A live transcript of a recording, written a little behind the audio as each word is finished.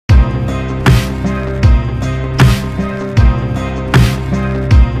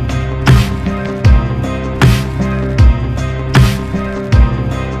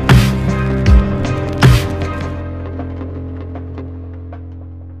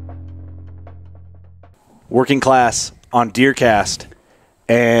Working Class on DeerCast.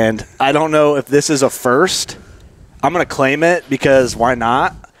 And I don't know if this is a first. I'm going to claim it because why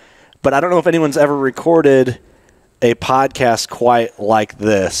not? But I don't know if anyone's ever recorded a podcast quite like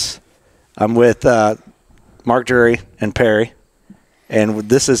this. I'm with Mark Drury and Perry, and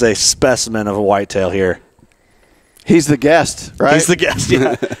this is a specimen of a whitetail here. He's the guest, right? He's the guest,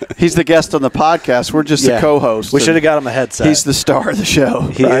 yeah. He's the guest on the podcast. We're just the co-host. We should have got him a headset. He's the star of the show.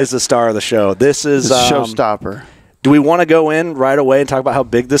 He is the star of the show. This is the showstopper. Do we want to go in right away and talk about how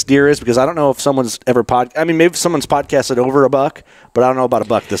big this deer is? Because I don't know if someone's ever maybe someone's podcasted over a buck, but I don't know about a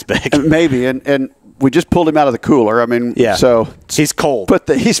buck this big. Maybe, and we just pulled him out of the cooler. I mean, so he's cold. But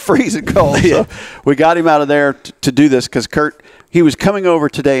he's freezing cold. So we got him out of there to do this because Curt, he was coming over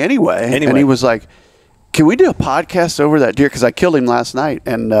today anyway, and he was like, can we do a podcast over that deer? Because I killed him last night,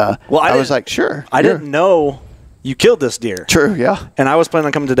 and I was like, sure. I didn't know you killed this deer. True, yeah. And I was planning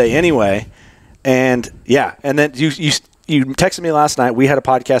on coming today anyway. And and then you texted me last night. We had a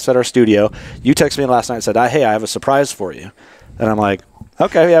podcast at our studio. You texted me last night and said, hey, I have a surprise for you. And I'm like,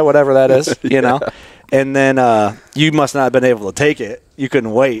 okay, yeah, whatever that is, you know. And then you must not have been able to take it. You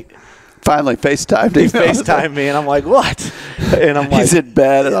couldn't wait. Finally FaceTimed him. He FaceTimed me, and I'm like, what? And I'm like, he's in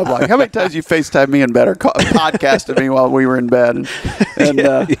bed, and I'm like, how many times you FaceTimed me in bed or podcasted me while we were in bed? And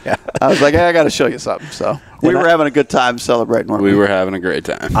I was like, hey, I got to show you something. So we were having a good time celebrating. We were having a great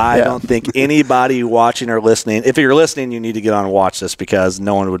time. I don't think anybody watching or listening, if you're listening, you need to get on and watch this because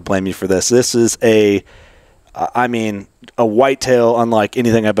no one would blame you for this. This is a whitetail unlike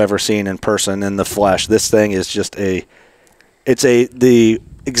anything I've ever seen in person in the flesh. This thing is just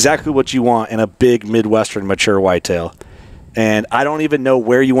exactly what you want in a big midwestern mature whitetail. And I don't even know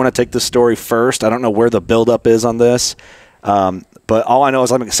where you want to take the story first. I don't know where the buildup is on this. But all I know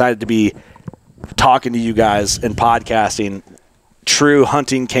is I'm excited to be talking to you guys and podcasting true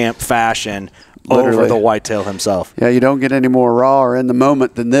hunting camp fashion over the whitetail himself. Yeah, you don't get any more raw or in the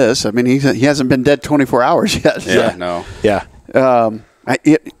moment than this. I mean, he hasn't been dead 24 hours yet. Yeah, no. Yeah.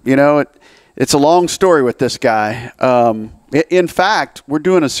 It's a long story with this guy. In fact, we're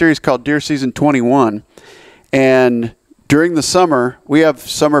doing a series called Deer Season 21, and during the summer, we have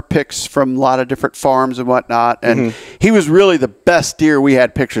summer picks from a lot of different farms and whatnot, and he was really the best deer we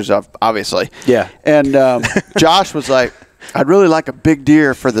had pictures of, obviously. Yeah. And Josh was like, I'd really like a big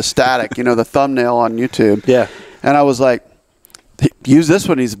deer for the static, the thumbnail on YouTube. Yeah. And I was like, use this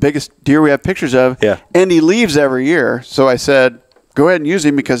one. He's the biggest deer we have pictures of. Yeah. And he leaves every year. So I said, go ahead and use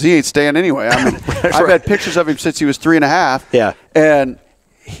him because he ain't staying anyway. I mean, I've had pictures of him since he was 3.5. Yeah. And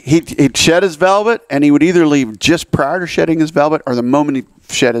he'd shed his velvet, and he would either leave just prior to shedding his velvet or the moment he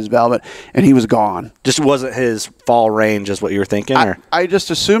shed his velvet, and he was gone. Just wasn't his fall range is what you were thinking? I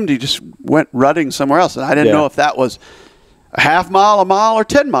just assumed he just went rutting somewhere else, and I didn't know if that was a half mile, a mile, or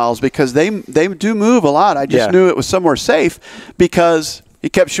 10 miles because they do move a lot. I just knew it was somewhere safe because he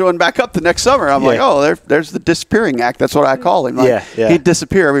kept showing back up the next summer. I'm like, oh, there's the disappearing act. That's what I call him. Like, he'd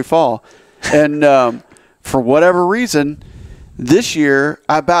disappear every fall. And for whatever reason, this year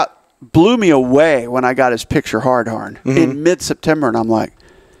about blew me away when I got his picture hardhorn in mid-September. And I'm like,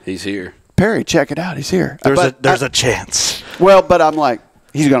 he's here. Perry, check it out. He's here. There's a chance. Well, but I'm like,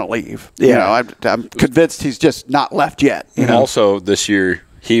 he's going to leave. Yeah. I'm convinced he's just not left yet. Also, this year,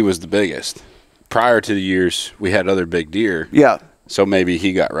 he was the biggest. Prior to the years, we had other big deer. Yeah. So maybe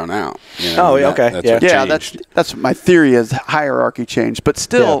he got run out. Okay. That's my theory is hierarchy changed. But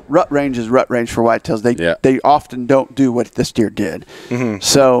still, rut range is rut range for whitetails. They often don't do what this deer did.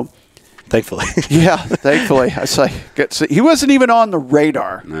 So thankfully. Thankfully. It's like, he wasn't even on the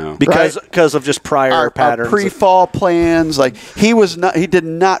radar. No. Because of just prior patterns. Our pre-fall plans. Like he did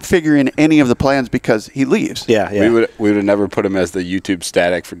not figure in any of the plans because he leaves. Yeah. We would have never put him as the YouTube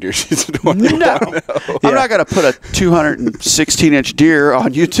static for Deer Season 21. No. I'm not going to put a 216-inch deer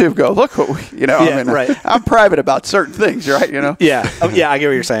on YouTube. Go look what we. Right. I'm private about certain things, right? Yeah. I get what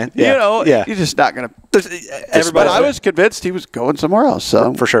you're saying. Yeah. You're just not going to. But I was convinced he was going somewhere else.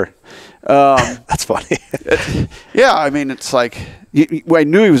 So for sure. That's funny. I mean, it's like I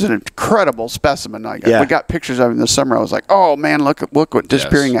knew he was an incredible specimen. We got pictures of him this summer. I was like, oh man, look what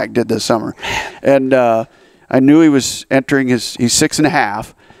Disappearing Act did this summer. And I knew he was entering he's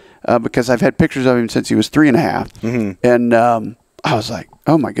 6.5 because I've had pictures of him since he was 3.5. And I was like,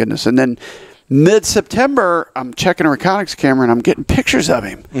 oh my goodness. And then mid-September, I'm checking a Reconyx camera and I'm getting pictures of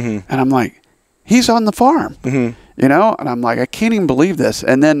him, and I'm like, he's on the farm. And I'm like, I can't even believe this.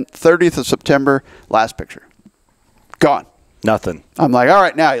 And then 30th of September, last picture. Gone. Nothing. I'm like, all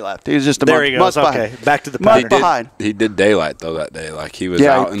right, now he left. He was just a month behind. Back to the pattern. Month behind. He did daylight, though, that day. Like, he was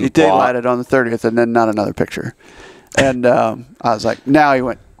out in the he daylighted on the 30th, and then not another picture. And I was like, now he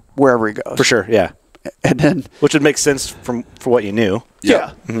went wherever he goes. For sure, yeah. And then, which would make sense for what you knew.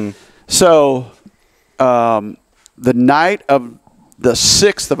 Yeah. Mm-hmm. So, the night of the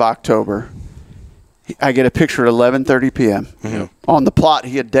 6th of October, I get a picture at 11:30 p.m. Mm-hmm. on the plot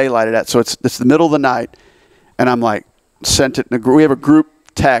he had daylighted at. So it's the middle of the night, and I'm like, sent it in a group. We have a group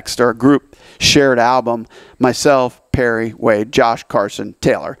text or a group shared album. Myself, Perry, Wade, Josh, Carson,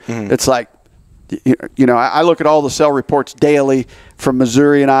 Taylor. Mm-hmm. It's like, you know, I look at all the cell reports daily from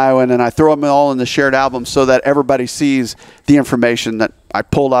Missouri and Iowa, and I throw them all in the shared album so that everybody sees the information that I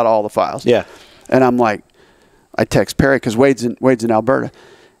pulled out all the files. Yeah. And I'm like, I text Perry because Wade's in Alberta,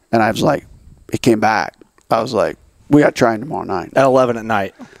 and I was like, he came back. I was like, we got to try him tomorrow night at 11 at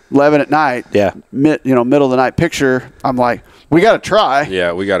night. 11 at night. Yeah. Middle of the night picture. I'm like, we got to try.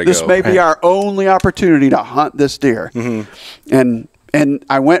 Yeah, we got to go. This may be our only opportunity to hunt this deer. Mm-hmm. And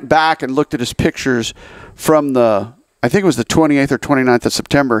I went back and looked at his pictures from I think it was the 28th or 29th of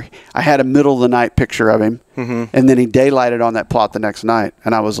September. I had a middle of the night picture of him, and then he daylighted on that plot the next night,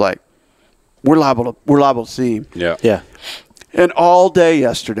 and I was like, we're liable to see him. Yeah. Yeah. And all day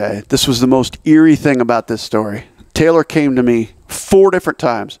yesterday, this was the most eerie thing about this story. Taylor came to me 4 different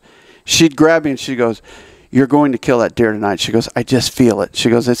times. She'd grab me and she goes, "You're going to kill that deer tonight." She goes, "I just feel it." She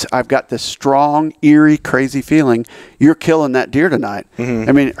goes, "I've got this strong, eerie, crazy feeling. You're killing that deer tonight." Mm-hmm.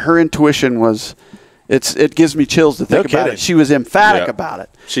 I mean, her intuition was, it gives me chills to think about it. She was emphatic about it.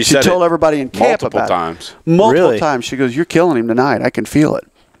 She told everybody in camp about times. it. Multiple times. She goes, "You're killing him tonight. I can feel it."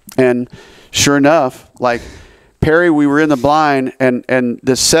 And sure enough, like, Perry, we were in the blind, and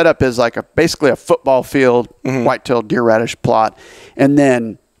the setup is like basically a football field, whitetail deer radish plot, and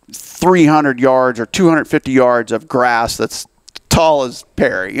then 300 yards or 250 yards of grass that's tall as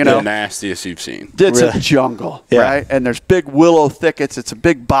Perry, you know. The nastiest you've seen. It's a jungle, right? And there's big willow thickets. It's a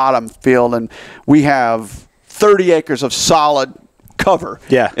big bottom field, and we have 30 acres of solid cover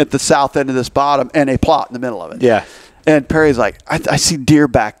at the south end of this bottom and a plot in the middle of it. Yeah. And Perry's like, I see deer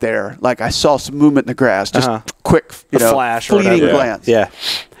back there. Like, I saw some movement in the grass. Just quick, flash, fleeting glance. Yeah.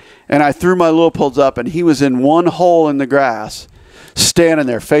 And I threw my Leopolds up, and he was in one hole in the grass, standing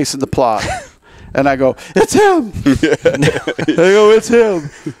there facing the plot. And I go, "It's him." I go, "It's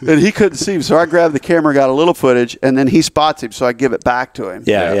him." And he couldn't see him. So I grabbed the camera, got a little footage, and then he spots him. So I give it back to him.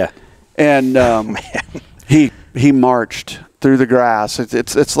 Yeah. And he marched through the grass.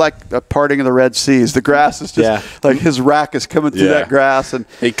 It's like a parting of the Red Seas. The grass is just like his rack is coming through that grass, and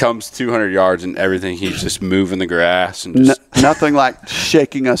he comes 200 yards and everything. He's just moving the grass and just nothing like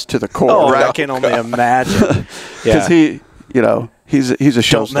shaking us to the core. Oh, right? I can only imagine. Because he's a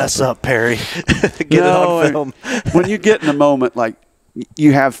showstopper. Don't mess up, Perry. Get it on film. When you get in the moment, like,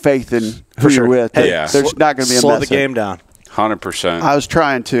 you have faith in who you're with. Hey, there's not going to be a slow mess the game down. 100%. I was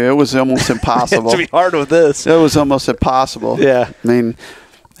trying to. It was almost impossible. It's to be hard with this. It was almost impossible. Yeah. I mean,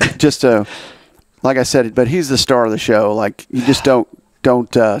 just like I said, but he's the star of the show. Like, you just don't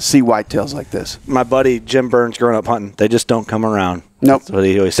see whitetails like this. My buddy Jim Burns, growing up hunting, they just don't come around. Nope. That's what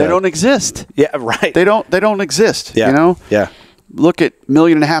he always said. They don't exist. Yeah, right. They don't exist. Yeah. You know. Yeah. Look at 1.5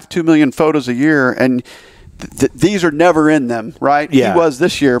 million, 2 million photos a year, and these are never in them, right? Yeah. He was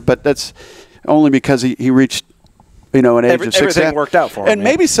this year, but that's only because he reached, an age of 6. Everything worked out for him. And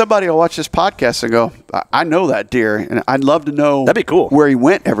maybe somebody will watch this podcast and go, "I know that deer, and I'd love to know that'd be cool where he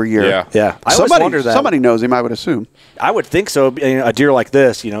went every year." Yeah. I always wonder that. Somebody knows him, I would assume. I would think so. A deer like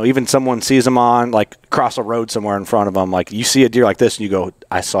this, even someone sees him on, like, across a road somewhere in front of them. Like, you see a deer like this, and you go,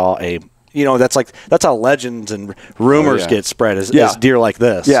 "I saw a." That's how legends and rumors get spread. Is deer like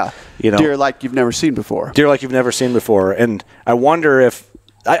this? Yeah. Deer like you've never seen before. Deer like you've never seen before. And I wonder if.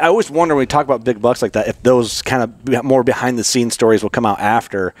 I always wonder when we talk about big bucks like that, if those kind of more behind the scenes stories will come out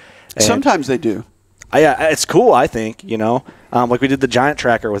after. And sometimes they do. Yeah, it's cool, I think, like we did the giant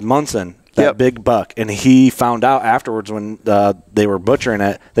tracker with Munson, that big buck, and he found out afterwards when they were butchering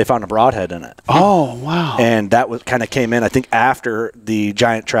it, they found a broadhead in it. Oh, wow. And that was kind of came in, I think, after the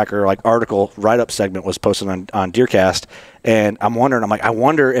giant tracker article write-up segment was posted on DeerCast, and I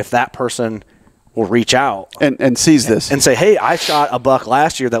wonder if that person will reach out and sees this and say, "Hey, I shot a buck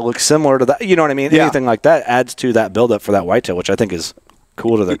last year that looks similar to that." You know what I mean? Yeah. Anything like that adds to that buildup for that whitetail, which I think is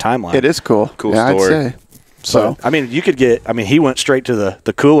cool to their timeline. It is cool. Cool story. I'd say. So, you could get. he went straight to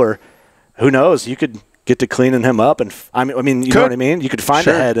the cooler. Who knows? You could get to cleaning him up, and you know what I mean. You could find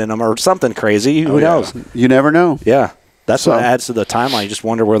a head in him or something crazy. Who knows? You never know. Yeah, that's what adds to the timeline. You just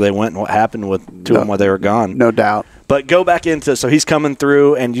wonder where they went and what happened to them while they were gone. No doubt. But go back into, so he's coming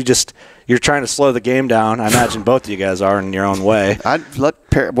through, and you're trying to slow the game down. I imagine both of you guys are in your own way.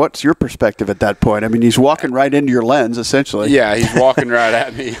 What's your perspective at that point? He's walking right into your lens, essentially. Yeah, he's walking right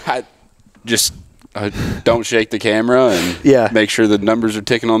at me. I just don't shake the camera and make sure the numbers are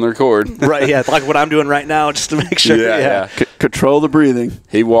ticking on the record. Right, yeah, like what I'm doing right now, just to make sure. Yeah. Control the breathing.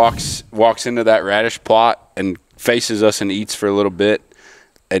 He walks into that radish plot and faces us and eats for a little bit,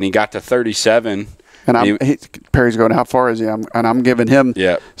 and he got to 37. And Perry's going, how far is he? And I'm giving him.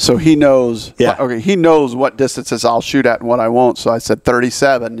 Yeah. So he knows. Yeah. Okay. He knows what distances I'll shoot at and what I won't. So I said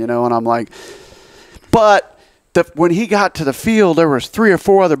 37. And I'm like, but when he got to the field, there was 3 or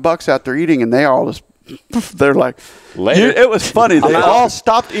 4 other bucks out there eating, and they all just. They're like, later. It was funny. They all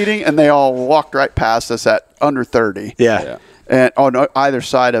stopped eating, and they all walked right past us at under 30. Yeah. And on either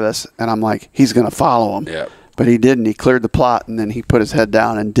side of us, and I'm like, he's going to follow him. Yeah. But he didn't. He cleared the plot, and then he put his head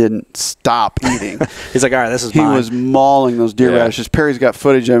down and didn't stop eating. He's like, all right, this is He mine. was mauling those deer radishes. Perry's got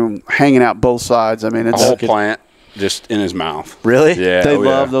footage of him hanging out both sides. I mean, it's a whole plant just in his mouth. Really? Yeah. They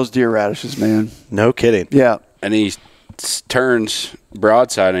love those deer radishes, man. No kidding. Yeah. And he turns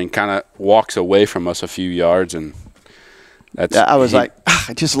broadside and kind of walks away from us a few yards, and that's. I was like,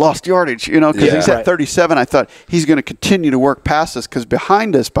 I just lost yardage, because he's at 37. I thought he's going to continue to work past us because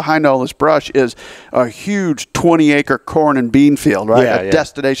behind us, behind all this brush, is a huge 20-acre corn and bean field, right? A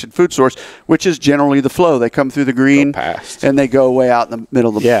destination food source, which is generally the flow. They come through the green and they go way out in the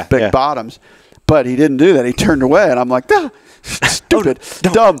middle of the big bottoms. But he didn't do that. He turned away, and I'm like, no. Stupid,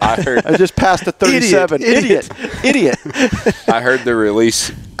 dumb. I just passed a 37. Idiot. I heard the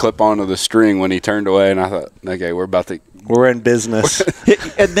release clip onto the string when he turned away, and I thought, okay, we're in business.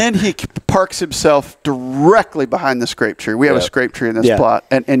 And then he parks himself directly behind the scrape tree. We have a scrape tree in this plot,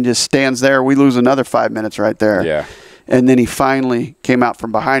 and just stands there. We lose another 5 minutes right there. Yeah. And then he finally came out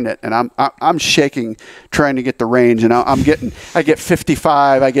from behind it, and I'm shaking, trying to get the range, and I get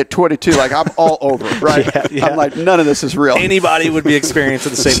 55, I get 22, like I'm all over, right? I'm like, none of this is real. Anybody would be experiencing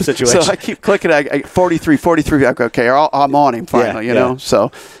the same situation. So I keep clicking, I 43. I go, okay, I'm on him finally, you know.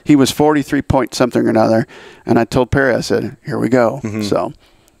 So he was 43 point something or another, and I told Perry, I said, here we go. Mm-hmm. So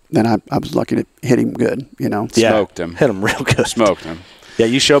then I was lucky to hit him good, Smoked him. Hit him real good. Smoked him. Yeah,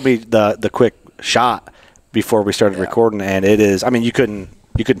 you showed me the quick shot before we started recording, and it is. I mean, you couldn't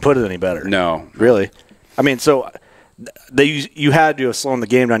put it any better. No, really. I mean, so you had to have slowed the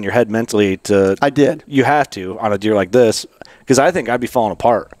game down your head mentally to. I did. You have to on a deer like this because I think I'd be falling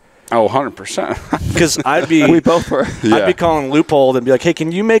apart. Oh, 100%. Because I'd be. We both were. I'd be calling loophole and be like, "Hey,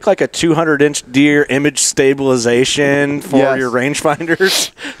 can you make like a 200-inch deer image stabilization for your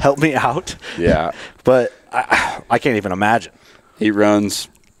rangefinders? Help me out." Yeah, but I can't even imagine. He runs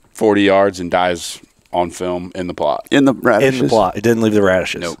 40 yards and dies on film in the plot. In the radishes. In the plot. It didn't leave the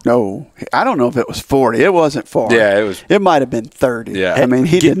radishes. Nope. No. I don't know if it was 40. It wasn't far. Yeah, it was. It might have been 30. Yeah. I mean,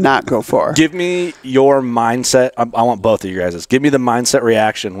 he did not go far. Give me your mindset. I want both of you guys. Give me the mindset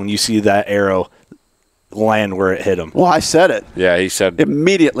reaction when you see that arrow land where it hit him. Well, I said it. Yeah, he said.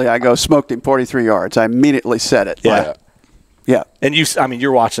 Immediately, I go, smoked him 43 yards. I immediately said it. Yeah. Yeah. And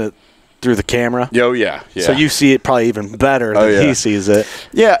you're watching it through the camera. Oh, yeah. So you see it probably even better than he sees it.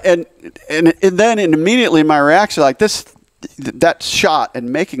 Yeah, and then immediately my reaction, like that shot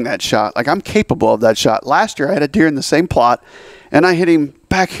and making that shot, like I'm capable of that shot. Last year I had a deer in the same plot, and I hit him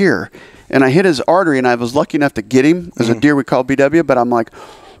back here, and I hit his artery, and I was lucky enough to get him. There's a deer we call BW, but I'm like,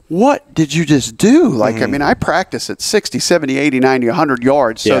 what did you just do? Like, I mean, I practice at 60, 70, 80, 90, 100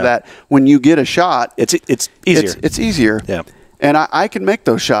 yards so that when you get a shot, it's easier. It's easier. Yeah. And I can make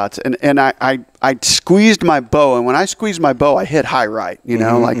those shots. And I squeezed my bow. And when I squeezed my bow, I hit high right.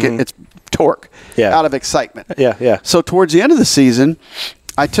 It's torque out of excitement. Yeah, yeah. So towards the end of the season,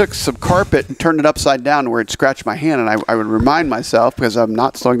 I took some carpet and turned it upside down where it scratched my hand. And I would remind myself, because I'm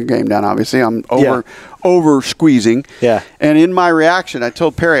not slowing the game down, obviously. I'm over squeezing. Yeah. And in my reaction, I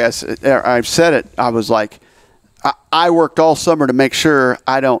told Perry, I said it, I was like, I worked all summer to make sure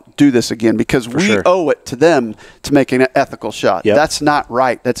I don't do this again because we owe it to them to make an ethical shot. Yep. That's not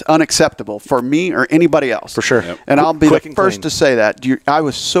right. That's unacceptable for me or anybody else. For sure. Yep. And I'll be the first to say that. I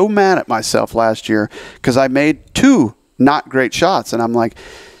was so mad at myself last year because I made 2 not great shots. And I'm like,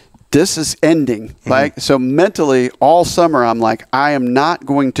 this is ending. So mentally all summer, I'm like, I am not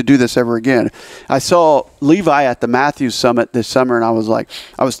going to do this ever again. I saw Levi at the Matthews Summit this summer, and I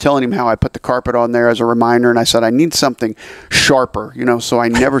was telling him how I put the carpet on there as a reminder, and I said, I need something sharper, so I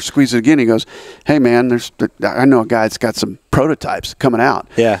never squeeze it again. He goes, hey man, I know a guy that's got some prototypes coming out.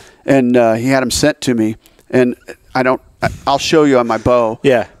 Yeah. And he had them sent to me, and I'll show you on my bow.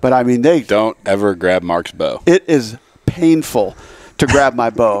 Yeah. But I mean, don't ever grab Mark's bow. It is painful to grab my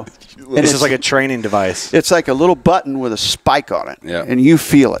bow. And it's just like a training device. It's like a little button with a spike on it, yeah. And you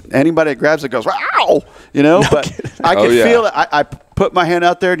feel it. Anybody that grabs it goes, "Wow!" But I can feel it. I put my hand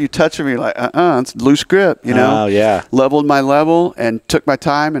out there and you touch him, you're like, it's loose grip, you know? Oh, yeah. Leveled my level and took my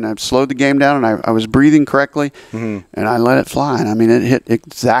time, and I slowed the game down, and I was breathing correctly, and I let it fly. And I mean, it hit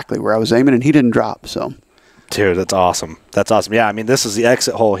exactly where I was aiming, and he didn't drop. So, dude, that's awesome. That's awesome. Yeah, I mean, this is the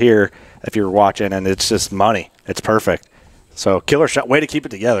exit hole here if you're watching, and it's just money. It's perfect. So, killer shot. Way to keep it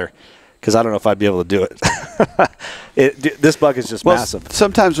together, because I don't know if I'd be able to do it. This buck is just massive.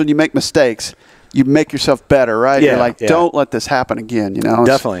 Sometimes when you make mistakes, you make yourself better, right? Yeah, you're like, don't let this happen again, you know?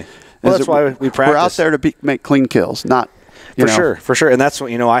 Definitely. Well, that's why we practice. We're out there to make clean kills, not, For sure. And that's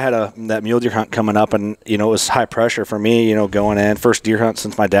what, I had that mule deer hunt coming up, and, it was high pressure for me, going in. First deer hunt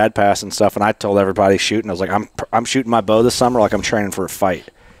since my dad passed and stuff, and I told everybody shooting, I was like, I'm shooting my bow this summer like I'm training for a fight.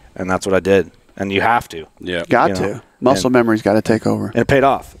 And that's what I did. And you have to. Yeah. Got to. Muscle memory's got to take over. And it paid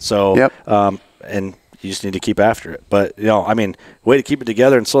off. So, yep. And you just need to keep after it. But, I mean, way to keep it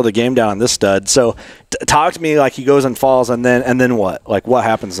together and slow the game down on this stud. So, talk to me like he goes and falls, and then what? Like, what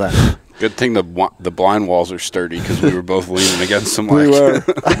happens then? Good thing the blind walls are sturdy, because we were both leaning against them. We were.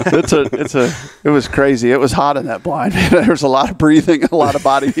 It was crazy. It was hot in that blind. There was a lot of breathing, a lot of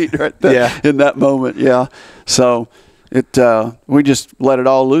body heat right there in that moment. Yeah. So we just let it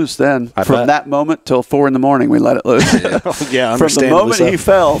all loose then. From that moment till 4 a.m, we let it loose. Yeah. From the moment he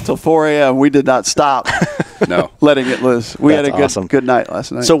fell till 4 a.m, we did not stop. No. Letting it loose. We had a good night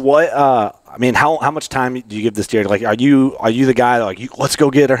last night. So what? I mean, how much time do you give this deer? Like, are you the guy that, like, let's go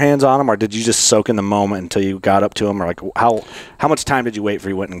get our hands on him, or did you just soak in the moment until you got up to him, or like how much time did you wait for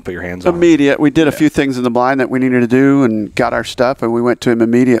you went and put your hands on him? Immediate. We did a few things in the blind that we needed to do and got our stuff, and we went to him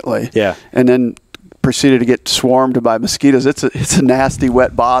immediately. Yeah. And then proceeded to get swarmed by mosquitoes. It's a nasty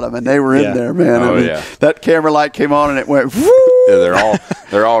wet bottom, and they were in there, man. Oh, I mean, that camera light came on and it went whoo! Yeah,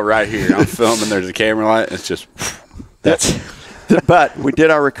 they're all right here. I'm filming, there's a camera light, it's just But we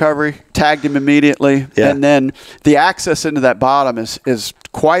did our recovery, tagged him immediately, and then the access into that bottom is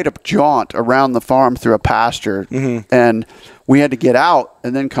quite a jaunt around the farm through a pasture, and we had to get out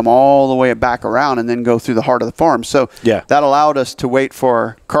and then come all the way back around and then go through the heart of the farm. So that allowed us to wait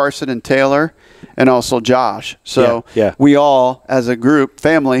for Carson and Taylor and also Josh. So we all, as a group,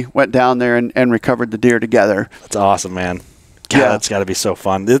 family, went down there and recovered the deer together. That's awesome, man. God, that's got to be so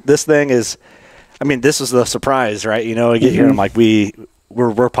fun. This thing is, I mean, this is the surprise, right? I get here and I'm like, we're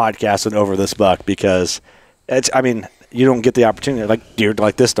podcasting over this buck, because it's, I mean, you don't get the opportunity. Like, deer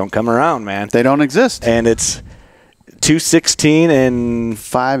like this don't come around, man. They don't exist. And it's 216 and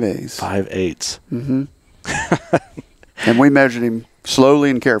 5/8. 5/8. And we measured him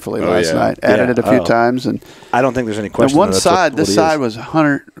slowly and carefully last night. Added it a few times, and I don't think there's any question. On one side, this side was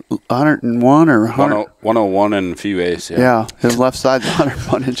 101 or 100. 101 and a few eighths. Yeah, his left side's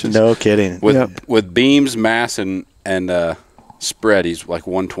 101 inches. No kidding. With beams, mass, and spread, he's like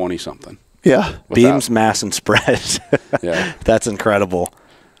 120 something. Yeah, beams, mass, and spread. Yeah, that's incredible.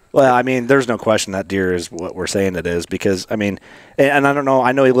 Well, I mean, there's no question that deer is what we're saying it is, because, I mean, and I don't know,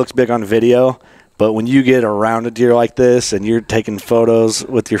 I know he looks big on video, but when you get around a deer like this and you're taking photos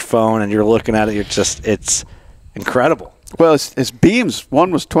with your phone and you're looking at it, it's incredible. Well, it's beams.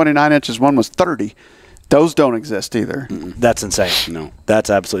 One was 29 inches, one was 30. Those don't exist either. That's insane. No. That's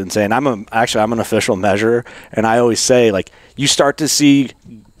absolutely insane. I'm an official measurer, and I always say, like, you start to see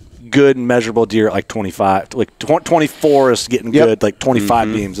good measurable deer at like 25, like 24 is getting good, like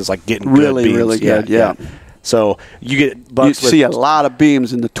 25 beams is like getting really good beams. Really good. Yeah. So you get bucks. You see a lot of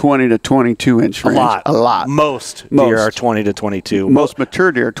beams in the 20 to 22 inch range. A lot. Most deer are 20 to 22. Most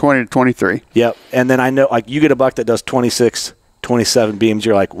mature deer are 20 to 23. Yep. And then I know, like, you get a buck that does 26, 27 beams.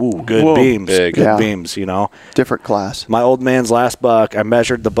 You're like, ooh, good beams, good beams. Different class. My old man's last buck, I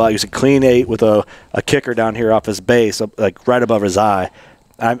measured the buck. He was a clean 8 with a kicker down here off his base, like right above his eye.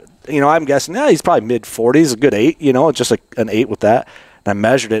 I'm guessing, he's probably mid-40s, a good 8, just like an 8 with that. And I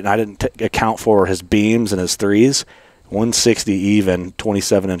measured it, and I didn't account for his beams and his 3s. 160 even,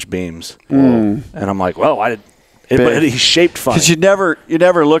 27-inch beams. And I'm like, well, but he's shaped funny. Because you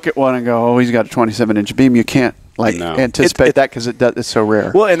never look at one and go, oh, he's got a 27-inch beam. You can't anticipate that, because it's so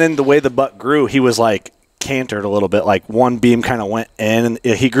rare. Well, and then the way the buck grew, he was like cantered a little bit. Like one beam kind of went in,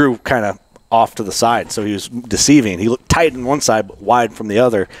 and he grew kind of off to the side, so he was deceiving. He looked tight on one side, but wide from the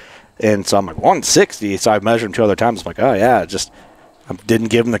other. And so I'm like, 160. So I measured him 2 other times. I'm like, oh, yeah, I didn't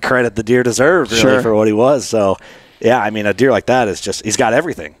give him the credit the deer deserved, really, for what he was. So, yeah, I mean, a deer like that is just, he's got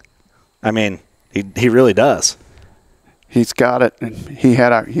everything. I mean, he really does. He's got it, and he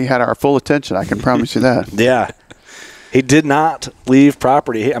had our full attention. I can promise you that. Yeah. He did not leave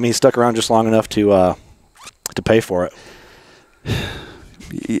property. I mean, he stuck around just long enough to pay for it.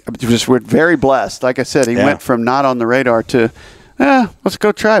 We're very blessed. Like I said, he went from not on the radar to let's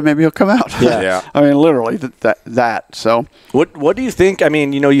go try it. Maybe he'll come out. Yeah. I mean, literally that. So what do you think? I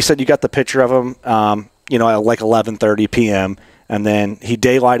mean, you said you got the picture of him, at like 11:30 p.m. and then he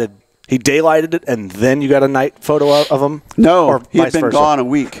daylighted it, and then you got a night photo of him. No, or he had been gone a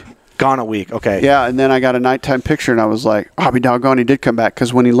week. Gone a week. Okay. Yeah, and then I got a nighttime picture, and I was like, I'll be doggone, he did come back.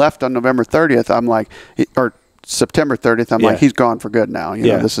 Because when he left on November 30th, I'm like, or September 30th, I'm like, he's gone for good now. You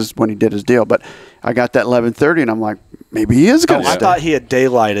know, this is when he did his deal. But I got that 11:30, and I'm like, maybe he is going to I thought he had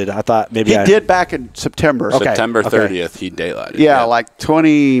daylighted. I thought maybe he did back in September. Okay. September 30th, he daylighted. Yeah, like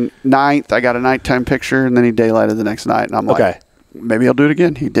 29th, I got a nighttime picture, and then he daylighted the next night. And I'm like, maybe he'll do it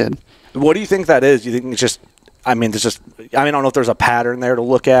again. He did. What do you think that is? Do you think it's just... I don't know if there's a pattern there to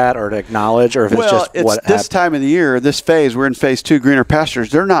look at or to acknowledge, or if it's just what this time of the year, this phase, we're in phase 2, greener pastures.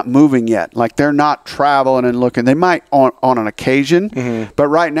 They're not moving yet. Like, they're not traveling and looking. They might on an occasion, but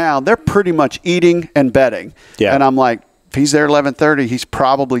right now they're pretty much eating and bedding. Yeah. And I'm like, if he's there 11:30, he's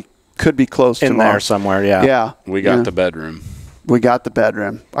probably could be close to there somewhere. Yeah. Yeah. We got the bedroom. We got the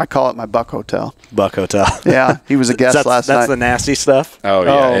bedroom. I call it my Buck Hotel. Buck Hotel. Yeah. He was a guest last night. That's the nasty stuff. Oh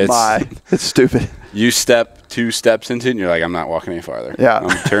yeah. Oh it's stupid. You step 2 steps into it, and you're like, I'm not walking any farther. Yeah.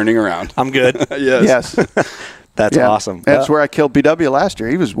 I'm turning around. I'm good. Yes. That's awesome. That's where I killed BW last year.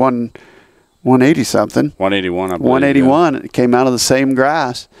 He was 180 something. 181, I believe. 181. It came out of the same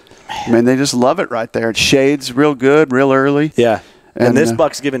grass. I mean, they just love it right there. It shades real good, real early. Yeah. And this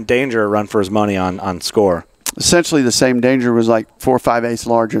buck's giving Danger a run for his money on score. Essentially, the same Danger was like 4 or 5/8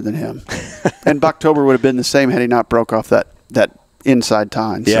 larger than him. And Bucktober would have been the same had he not broke off that inside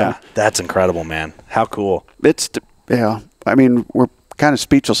tine. Yeah, so that's incredible, man. How cool. I mean, we're kind of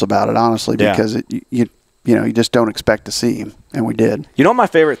speechless about it, honestly, because you just don't expect to see him, and we did. You know what my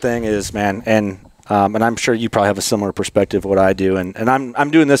favorite thing is, man, and I'm sure you probably have a similar perspective of what I do, and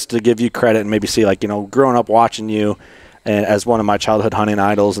I'm doing this to give you credit and maybe see, like, growing up watching you and as one of my childhood hunting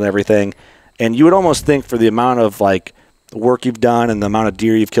idols and everything, and you would almost think for the amount of, like, work you've done and the amount of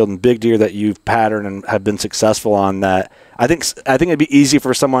deer you've killed and big deer that you've patterned and have been successful on, that I think it'd be easy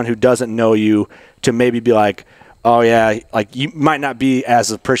for someone who doesn't know you to maybe be like, oh yeah, like, you might not be as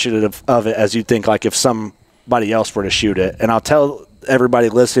appreciative of it as you think, like, if somebody else were to shoot it. And I'll tell everybody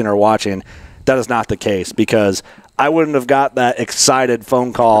listening or watching, that is not the case, because I wouldn't have got that excited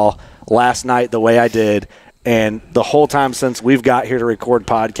phone call last night the way I did. And the whole time since we've got here to record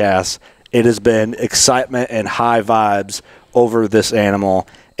podcasts, it has been excitement and high vibes over this animal.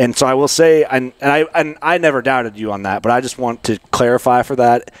 And so I will say, and I never doubted you on that, but I just want to clarify for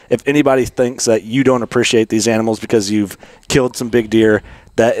that. If anybody thinks that you don't appreciate these animals because you've killed some big deer,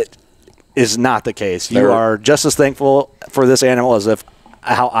 that is not the case. You are just as thankful for this animal as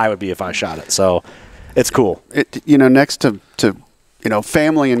how I would be if I shot it. So it's cool. Next to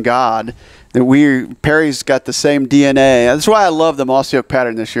family and God, that Perry's got the same DNA. That's why I love the Mossy Oak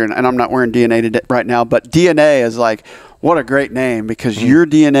pattern this year, and I'm not wearing DNA today, right now, but DNA is like, what a great name, because your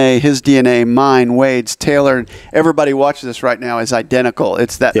DNA, his DNA, mine, Wade's, Taylor, everybody watching this right now is identical.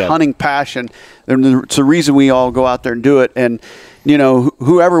 It's that hunting passion. It's the reason we all go out there and do it. And,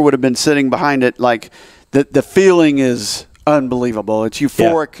 whoever would have been sitting behind it, like, the feeling is unbelievable. It's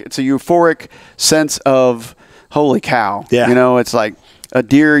euphoric. Yeah. It's a euphoric sense of, holy cow. Yeah. It's like a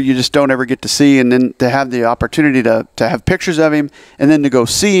deer you just don't ever get to see, and then to have the opportunity to have pictures of him, and then to go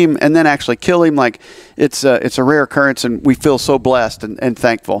see him, and then actually kill him, like, it's a rare occurrence, and we feel so blessed and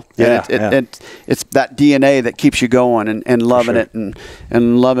thankful. Yeah, and it's that DNA that keeps you going and loving it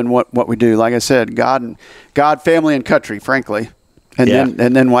and loving what we do. Like I said, God, family, and country, frankly. And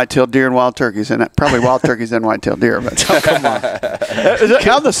then white-tailed deer and wild turkeys, and probably wild turkeys and white-tailed deer. But come on,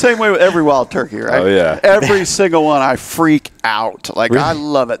 I'm the same way with every wild turkey, right? Oh yeah, every single one, I freak out. Like, really? I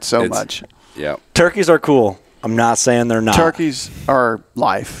love it so much. Yeah, turkeys are cool. I'm not saying they're not. Turkeys are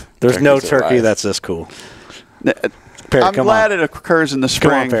life. There's no turkey that's this cool. Perry, I'm glad it occurs in the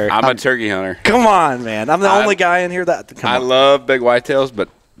spring. Come on, Perry. I'm a turkey hunter. Come on, man. I'm the only guy in here that. I love big whitetails, but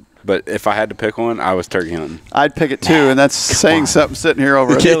if I had to pick one, I was turkey hunting. I'd pick it too, and that's saying something sitting here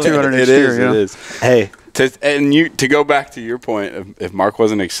over a 200 inch deer. It is. Hey. To go back to your point, if Mark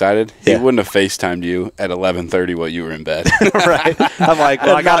wasn't excited, he wouldn't have FaceTimed you at 11:30 while you were in bed. Right. I'm like,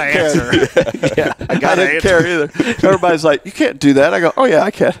 well, I got to answer. I didn't care either. Everybody's like, you can't do that. I go, oh yeah,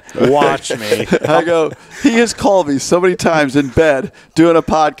 I can. Watch me. I go, he has called me so many times in bed doing a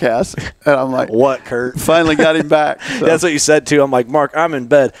podcast, and I'm like, what, Curt? Finally got him back. So. That's what you said too. I'm like, Mark, I'm in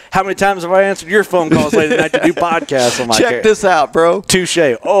bed. How many times have I answered your phone calls late at night to do podcasts? I'm like, check this out, bro. Touche.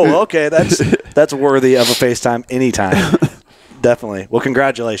 Oh, okay, that's worthy of a FaceTime anytime. Definitely. Well,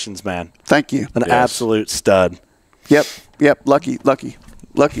 congratulations, man. Thank you. An absolute stud. Yep. Lucky.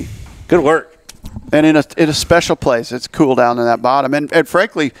 Good work. And in a special place. It's cool down in that bottom. And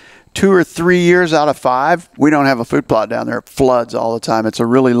frankly, 2 or 3 years out of 5, we don't have a food plot down there. It floods all the time. It's a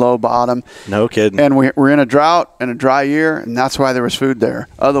really low bottom. No kidding. And we're in a drought and a dry year, and that's why there was food there.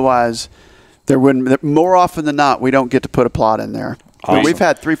 Otherwise, there wouldn't. More often than not, we don't get to put a plot in there. Awesome. But we've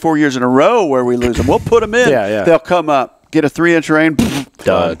had 3-4 years in a row where we lose them. We'll put them in. Yeah. They'll come up, get a 3-inch rain,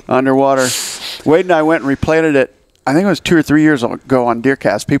 Done. underwater. Wade and I went and replanted it. I think it was 2 or 3 years ago on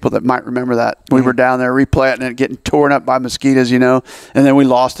DeerCast. People that might remember that. We were down there replanting it, getting torn up by mosquitoes, and then we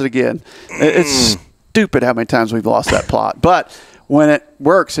lost it again. It's stupid how many times we've lost that plot. But when it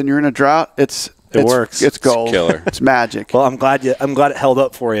works and you're in a drought, it works. It's gold. It's killer. It's magic. Well, I'm glad it held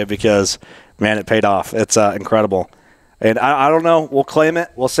up for you because, man, it paid off. It's incredible. And I don't know. We'll claim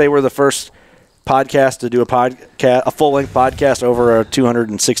it. We'll say we're the first podcast to do a full-length podcast over a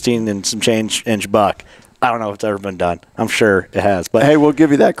 216 and some change inch buck. I don't know if it's ever been done. I'm sure it has. But hey, we'll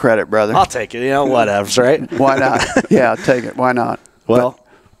give you that credit, brother. I'll take it. Whatever, right? Why not? Yeah, I'll take it. Why not? Well,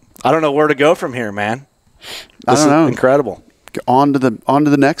 I don't know where to go from here, man. I don't know. Incredible. On to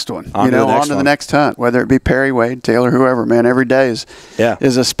the next one. On to the next hunt, whether it be Perry, Wade, Taylor, whoever. Man, every day is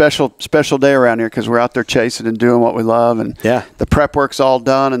a special day around here because we're out there chasing and doing what we love, and the prep work's all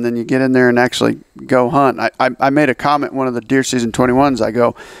done, and then you get in there and actually go hunt. I made a comment one of the deer season 21s. I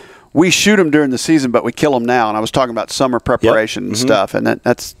go, we shoot them during the season, but we kill them now. And I was talking about summer preparation and stuff, and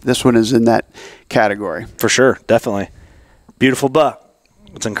this one is in that category for sure. Definitely beautiful buck.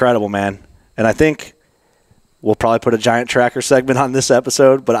 It's incredible, man. And I think we'll probably put a giant tracker segment on this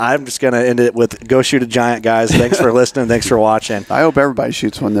episode, but I'm just going to end it with go shoot a giant, guys. Thanks for listening. Thanks for watching. I hope everybody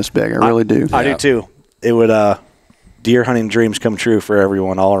shoots one this big. I really do. I do too. It would deer hunting dreams come true for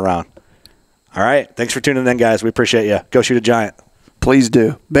everyone all around. All right. Thanks for tuning in, guys. We appreciate you. Go shoot a giant. Please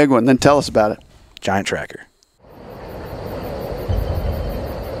do. Big one. Then tell us about it. Giant tracker.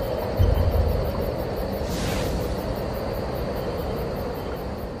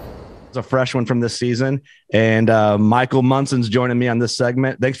 It's a fresh one from this season, and Michael Munson's joining me on this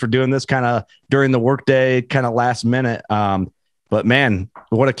segment. Thanks for doing this kind of during the workday, kind of last minute. But man,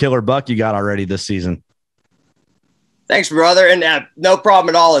 what a killer buck you got already this season. Thanks, brother, and no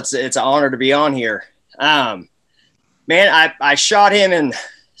problem at all. It's an honor to be on here. Man, I shot him in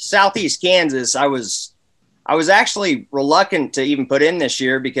southeast Kansas. I was actually reluctant to even put in this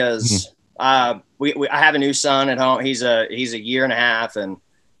year because I have a new son at home. He's a year and a half, and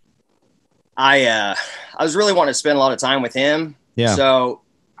I was really wanting to spend a lot of time with him. Yeah. So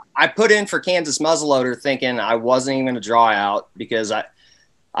I put in for Kansas muzzleloader thinking I wasn't even going to draw out because I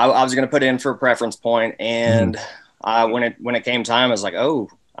was going to put in for a preference point, and when it came time, I was like, oh,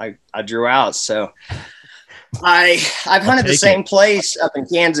 I drew out. So I've hunted the same place up in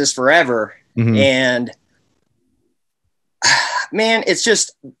Kansas forever. And man, it's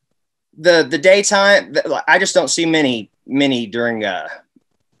just the daytime. I just don't see many during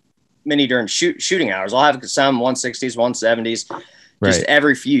shooting hours. I'll have some 160s, 170s, just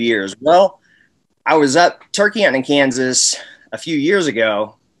every few years. Well, I was up turkey hunting in Kansas a few years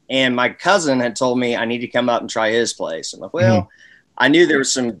ago, and my cousin had told me I need to come up and try his place. I'm like, well, I knew there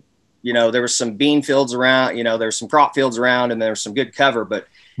was some, there was some bean fields around, there was some crop fields around, and there was some good cover, but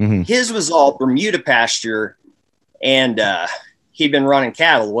his was all Bermuda pasture, and he'd been running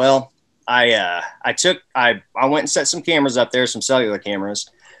cattle. Well, I went and set some cameras up there, some cellular cameras,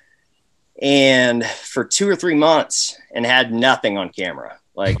 and for 2 or 3 months and had nothing on camera.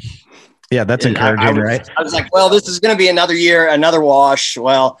 Like, yeah, that's encouraging, right? I was like, well, this is going to be another year, another wash.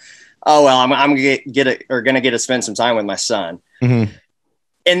 Well, I'm going to get to spend some time with my son. And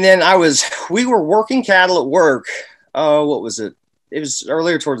then we were working cattle at work. Oh, what was it? It was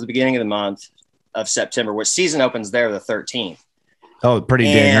earlier towards the beginning of the month of September, which season opens there the 13th. Oh, pretty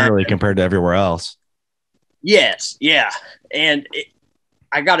dang early compared to everywhere else. Yes. Yeah. And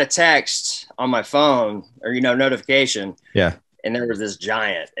I got a text on my phone or, notification. Yeah. And there was this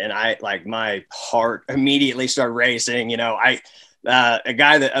giant, and my heart immediately started racing. A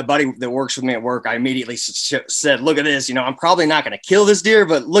buddy that works with me at work, I immediately said, look at this, I'm probably not going to kill this deer,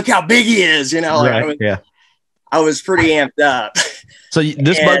 but look how big he is, I was pretty amped up. So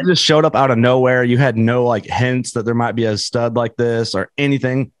this bug just showed up out of nowhere. You had no hints that there might be a stud like this or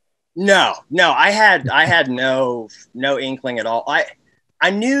anything. No, I had no inkling at all. I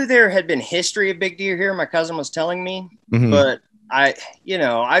knew there had been history of big deer here. My cousin was telling me, but I'd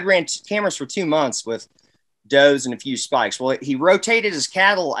ran cameras for 2 months with does and a few spikes. Well, he rotated his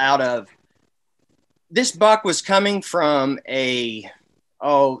cattle out of this buck was coming from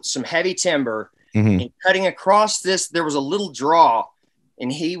some heavy timber and cutting across this. There was a little draw,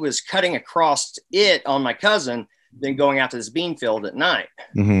 and he was cutting across it on my cousin, then going out to this bean field at night.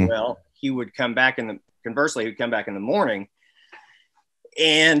 Well, he would come back conversely, he'd come back in the morning.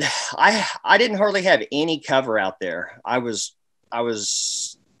 And I didn't hardly have any cover out there. There was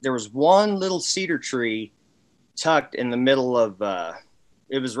one little cedar tree tucked in the middle of,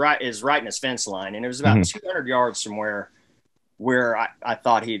 it was right in his fence line. And it was about 200 yards from where I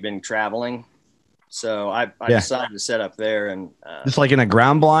thought he'd been traveling. So I decided to set up there, and just like in a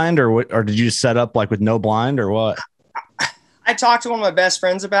ground blind, or what? Or did you set up like with no blind, or what? I talked to one of my best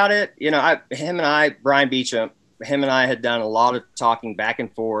friends about it. You know, Brian Beecham, him and I had done a lot of talking back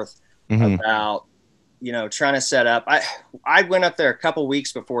and forth about, you know, trying to set up. I went up there a couple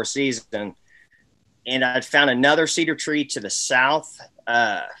weeks before season, and I'd found another cedar tree to the south,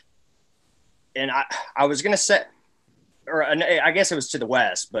 and I was going to set, or I guess it was to the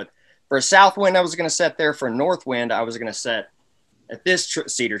west, but for a south wind, I was going to set there. For a north wind, I was going to set at this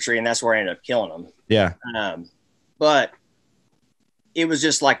cedar tree, and that's where I ended up killing them. Yeah. But it was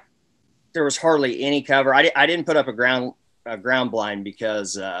just like there was hardly any cover. I didn't put up a ground blind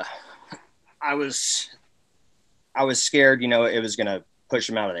because I was scared, you know, it was going to push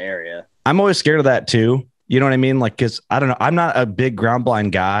them out of the area. I'm always scared of that too. You know what I mean? Like, cause I don't know, I'm not a big ground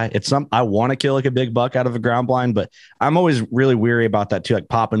blind guy. I want to kill like a big buck out of a ground blind, but I'm always really weary about that too. Like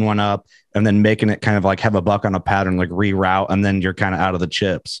popping one up and then making it kind of like have a buck on a pattern, like reroute, and then you're kind of out of the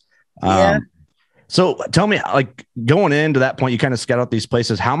chips. Yeah. So tell me, like going into that point, you kind of scout out these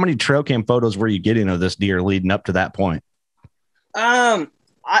places. How many trail cam photos were you getting of this deer leading up to that point? It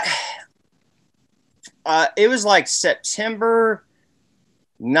was like September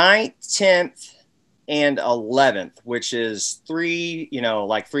 9th, 10th, and 11th, which is 3,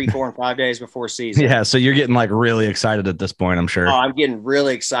 4 and 5 days before season. Yeah. So you're getting like really excited at this point, I'm sure. Oh, I'm getting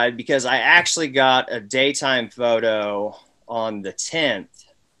really excited because I actually got a daytime photo on the 10th.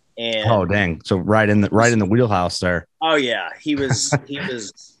 And oh, dang. So right in the wheelhouse there. Oh yeah. He was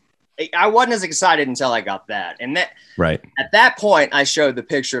I wasn't as excited until I got that. And that right at that point I showed the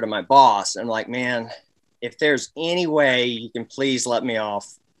picture to my boss. And I'm like, man, if there's any way you can please let me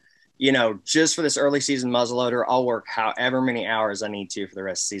off, you know, just for this early season muzzleloader, I'll work however many hours I need to for the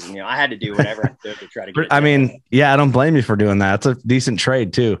rest of the season. You know, I had to do whatever I could to try to get it. I mean, yeah, I don't blame you for doing that. It's a decent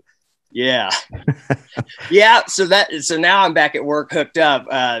trade too. Yeah. Yeah. So now I'm back at work hooked up.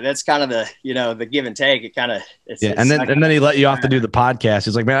 That's kind of the give and take. It kind of, yeah. And then he let you off to do the podcast.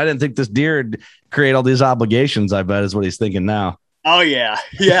 He's like, man, I didn't think this deer would create all these obligations. I bet is what he's thinking now. Oh yeah.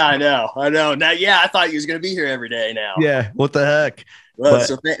 Yeah, I know. Now, yeah, I thought he was going to be here every day now. Yeah. What the heck? Well,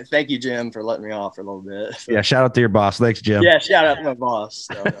 so thank you, Jim, for letting me off for a little bit. So. Yeah. Shout out to your boss. Thanks, Jim. Yeah. Shout out to my boss.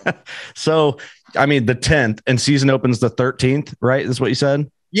 So, I mean, the 10th and season opens the 13th, right? Is what you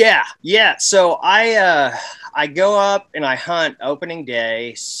said? Yeah. Yeah. So I go up and I hunt opening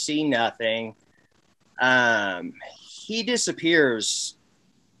day, see nothing. He disappears,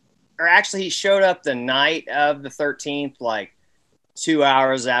 or actually he showed up the night of the 13th, like 2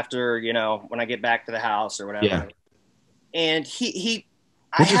 hours after, when I get back to the house or whatever. Yeah. And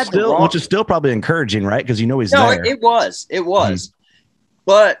which is still probably encouraging, right? Because he's there. It was.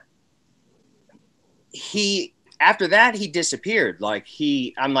 But after that, he disappeared.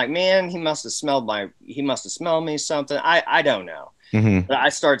 I'm like, man, he must have smelled me something. I don't know. Mm-hmm. But I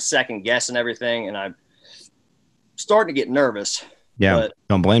started second guessing everything, and I'm starting to get nervous. Yeah.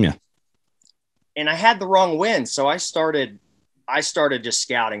 Don't blame you. And I had the wrong wind. So I started just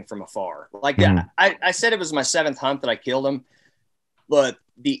scouting from afar. I said it was my 7th hunt that I killed him, but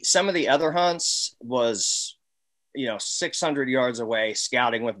some of the other hunts was, 600 yards away,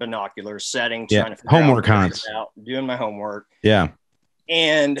 scouting with binoculars, setting, trying to figure homework hunts, doing my homework. Yeah.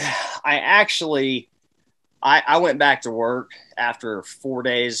 And I went back to work after 4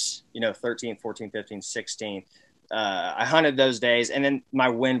 days, 13th, 14th, 15th, 16th. I hunted those days, and then my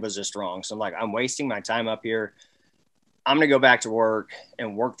wind was just wrong. So I'm like, I'm wasting my time up here. I'm going to go back to work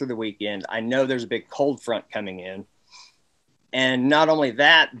and work through the weekend. I know there's a big cold front coming in. And not only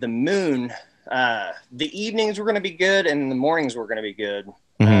that, the moon, the evenings were going to be good and the mornings were going to be good.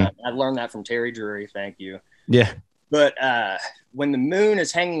 Mm-hmm. I learned that from Terry Drury. Thank you. Yeah. But when the moon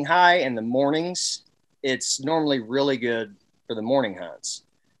is hanging high in the mornings, it's normally really good for the morning hunts.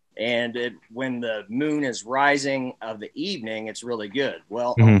 And when the moon is rising of the evening, it's really good.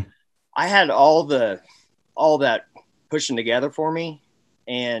 Well, mm-hmm. I had all that pushing together for me,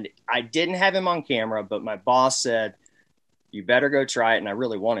 and I didn't have him on camera, but my boss said, you better go try it. And I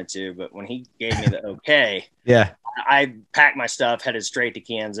really wanted to, but when he gave me the okay, yeah, I packed my stuff, headed straight to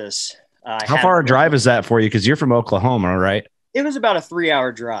Kansas. How far a drive is that for you? Cause you're from Oklahoma, right? It was about a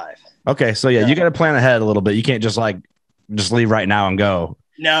 3-hour drive. Okay. So yeah, you got to plan ahead a little bit. You can't just leave right now and go.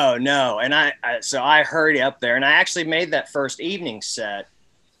 No. And so I hurried up there, and I actually made that first evening set.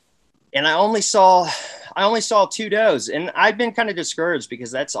 And I only saw 2 does, and I'd been kind of discouraged because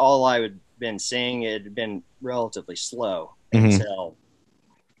that's all I had been seeing. It had been relatively slow until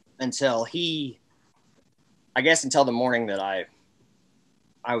until the morning that I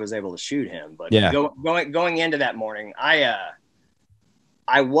was able to shoot him. But going into that morning, I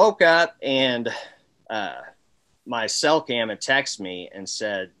woke up and my cell cam had texted me and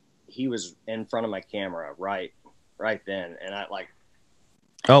said he was in front of my camera right then, and I like.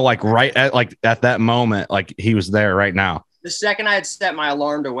 Oh, like at that moment, like he was there right now. The second I had set my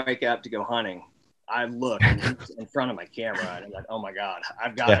alarm to wake up to go hunting, I looked and he was in front of my camera, and I'm like, oh my God,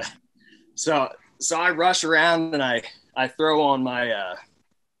 I've got it. So I rush around and I throw on my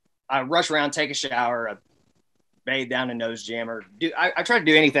I rush around, take a shower, I bathe down a nose jammer. I try to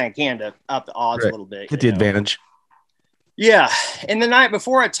do anything I can to up the odds a little bit. Get the advantage. Yeah. And the night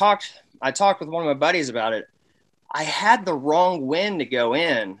before I talked with one of my buddies about it. I had the wrong wind to go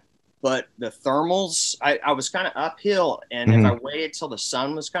in, but the thermals, I was kind of uphill. And if I waited till the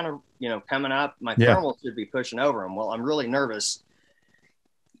sun was kind of, coming up, my thermals would be pushing over them. Well, I'm really nervous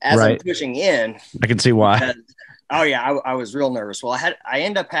as I'm pushing in. I can see why. Because, I was real nervous. Well, I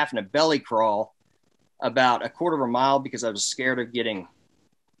ended up having to belly crawl about a quarter of a mile because I was scared of getting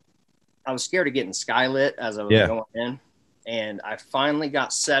skylit as I was going in. And I finally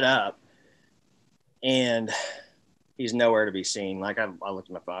got set up, and he's nowhere to be seen. Like I looked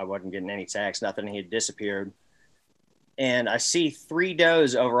at my phone, I wasn't getting any text, nothing. He had disappeared. And I see 3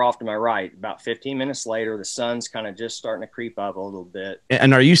 does over off to my right. About 15 minutes later, the sun's kind of just starting to creep up a little bit.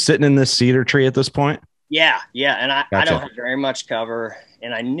 And are you sitting in this cedar tree at this point? Yeah. And I don't have very much cover.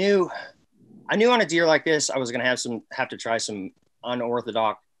 And I knew on a deer like this, I was going to have to try some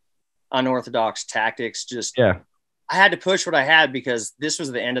unorthodox tactics. I had to push what I had because this was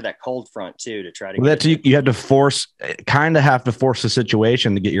the end of that cold front too, to try to get you had to force the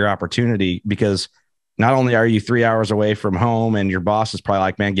situation to get your opportunity, because not only are you 3 hours away from home and your boss is probably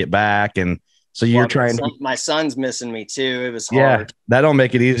like, man, get back. And so you're my son's missing me too. It was hard. That don't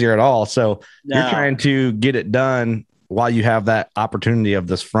make it easier at all. So you're trying to get it done while you have that opportunity of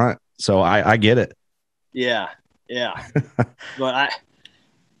this front. So I get it. Yeah. But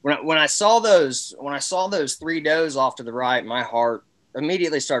When I saw those 3 does off to the right, my heart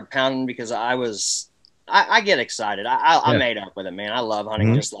immediately started pounding because I get excited. I made up with it, man. I love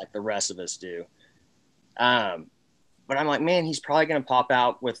hunting just like the rest of us do. But I'm like, man, he's probably going to pop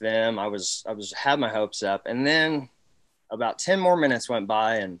out with them. I had my hopes up, and then about 10 more minutes went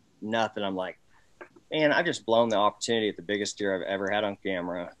by and nothing. I'm like, man, I've just blown the opportunity at the biggest deer I've ever had on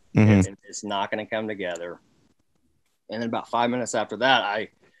camera. And it's not going to come together. And then about 5 minutes after that, I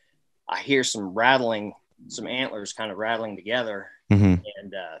hear some antlers kind of rattling together. And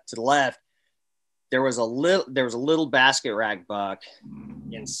to the left, there was a little basket rack buck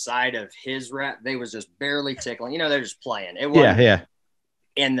inside of his rack. They was just barely tickling. They're just playing. It was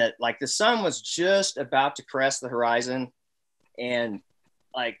And the sun was just about to crest the horizon, and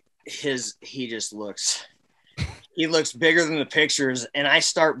he looks bigger than the pictures. And I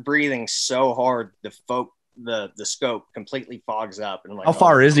start breathing so hard, the scope completely fogs up. And I'm like, how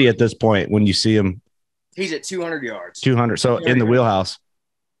far is he at this point when you see him? He's at 200 yards. 200. So in the wheelhouse.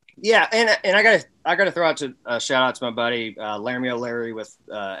 Yeah. And I gotta throw out a shout out to my buddy, Laramie O'Leary with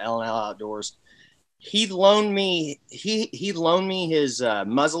L&L Outdoors. He loaned me his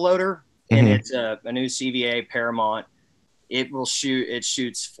muzzleloader, and it's a new CVA Paramount. It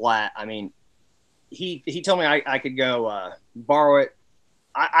shoots flat. I mean, he told me I could go borrow it.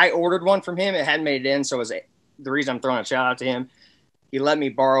 I ordered one from him. It hadn't made it in. So the reason I'm throwing a shout out to him. He let me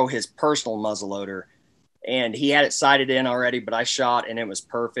borrow his personal muzzleloader, and he had it sighted in already, but I shot and it was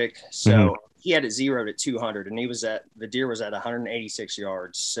perfect. So he had it zeroed at 200, and the deer was at 186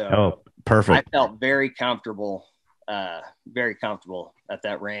 yards. So perfect. I felt very comfortable at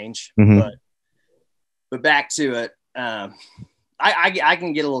that range. But back to it. I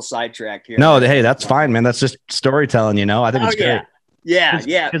can get a little sidetracked here. No, hey, that's fine, man. That's just storytelling, I think it's great.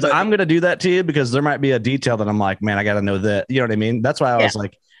 Yeah. Because I'm going to do that to you, because there might be a detail that I'm like, man, I got to know that. You know what I mean? That's why I was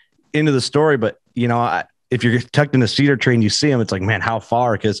like into the story. But, if you're tucked in a cedar tree and you see him, it's like, man, how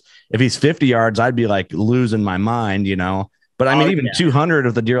far? Because if he's 50 yards, I'd be like losing my mind, But I mean, even 200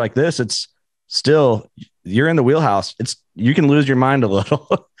 of the deer like this, it's still, you're in the wheelhouse. You can lose your mind a little.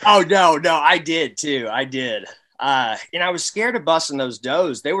 Oh, no, I did too. I did. And I was scared of busting those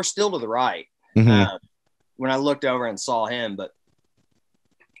does. They were still to the right when I looked over and saw him. But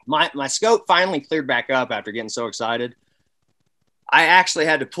my scope finally cleared back up after getting so excited. I actually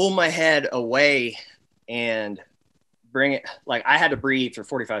had to pull my head away and bring it. Like, I had to breathe for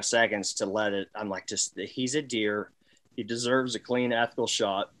 45 seconds to let it. I'm like, he's a deer. He deserves a clean, ethical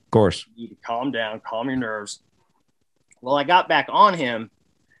shot. course. You need to calm down, calm your nerves. Well, I got back on him,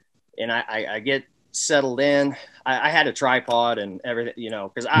 and I get settled in. I had a tripod and everything, you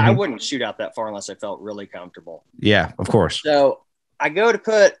know, because I wouldn't shoot out that far unless I felt really comfortable. Yeah, of course. So I go to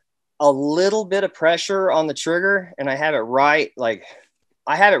put a little bit of pressure on the trigger, and I have it right, like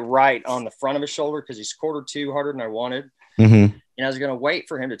I had it right on the front of his shoulder because he's 1/4 harder than I wanted. And I was going to wait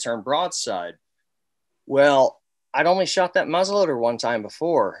for him to turn broadside. Well, I'd only shot that muzzleloader one time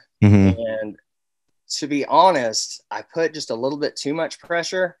before. And to be honest, I put just a little bit too much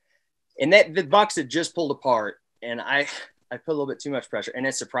pressure, and that the bucks had just pulled apart, and I put a little bit too much pressure, and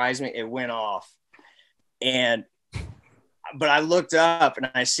it surprised me. It went off, but I looked up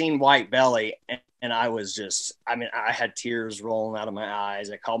and I seen white belly, and I was just, I mean, I had tears rolling out of my eyes.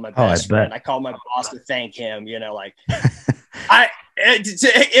 I called my best friend. I called my boss to thank him, you know, like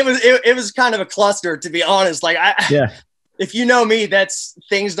it was kind of a cluster, to be honest. Like if you know me,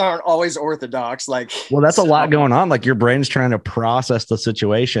 things aren't always orthodox. Like, well, that's a lot going on. Like your brain's trying to process the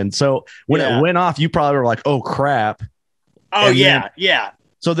situation. So when it went off, you probably were like, "Oh crap!" Oh yeah.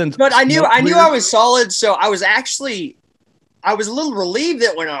 So then, but I knew I was solid. So I was a little relieved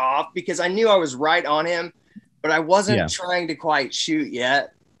it went off because I knew I was right on him, but I wasn't trying to quite shoot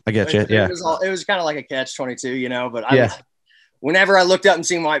yet. I get you. Yeah, it was kind of like a catch-22, you know. But whenever I looked up and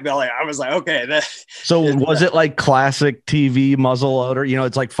seen white belly, I was like, okay. So was it like classic TV muzzle loader? You know,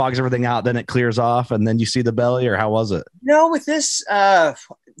 it's like fogs everything out, then it clears off, and then you see the belly, or how was it? No, with this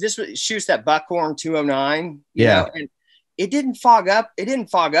shoots that buckhorn 209. You know, and it didn't fog up. It didn't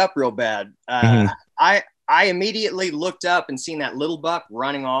fog up real bad. I immediately looked up and seen that little buck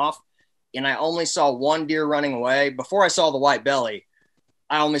running off, and I only saw one deer running away. Before I saw the white belly,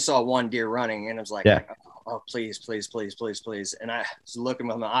 I only saw one deer running, and I was like, oh, please, please, please, please, please. And I was looking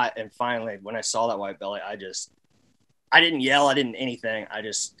with my eye, and finally, when I saw that white belly, I didn't yell. I didn't anything. I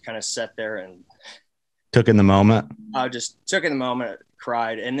just kind of sat there and took in the moment. I just took in the moment,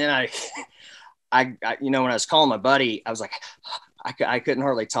 cried. And then I you know, when I was calling my buddy, I was like, I couldn't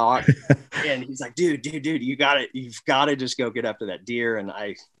hardly talk. And he's like, dude, you've got to just go get up to that deer. And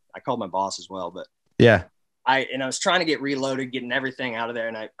I called my boss as well, but I was trying to get reloaded, getting everything out of there.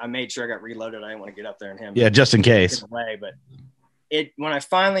 And I made sure I got reloaded. I didn't want to get up there and him. Yeah. Just in case. Away, but when I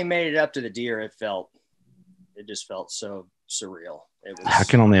finally made it up to the deer, it just felt so surreal. I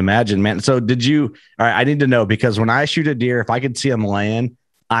can only imagine, man. So all right, I need to know, because when I shoot a deer, if I could see him laying,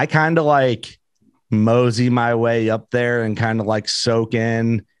 I kind of like mosey my way up there and kind of like soak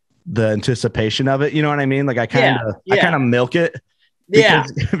in the anticipation of it. You know what I mean? Like I kind of milk it.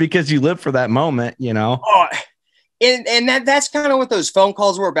 Because you live for that moment, you know. Oh, and that's kind of what those phone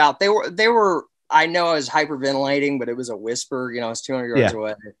calls were about. They were. I know I was hyperventilating, but it was a whisper. You know, I was 200 yards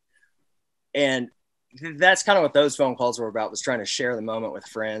away, and that's kind of what those phone calls were about. Was trying to share the moment with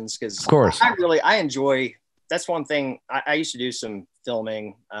friends, because of course I enjoy. That's one thing I used to do some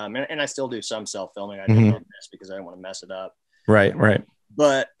filming, and I still do some self filming. I didn't this because I didn't want to mess it up. Right.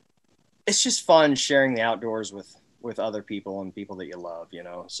 But it's just fun sharing the outdoors with other people and people that you love, you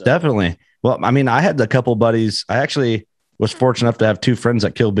know. So definitely. Well, I mean, I had a couple buddies. I actually was fortunate enough to have two friends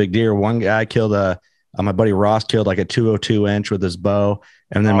that killed big deer. One guy killed my buddy Ross killed like a 202 inch with his bow,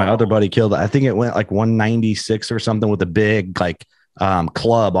 and then my other buddy killed, I think it went like 196 or something with a big like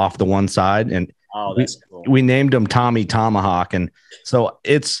club off the one side, and that's cool. We named him Tommy Tomahawk. And so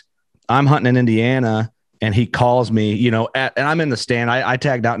I'm hunting in Indiana, and he calls me, you know, and I'm in the stand. I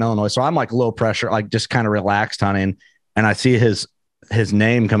tagged out in Illinois, so I'm like low pressure, like just kind of relaxed hunting. And I see his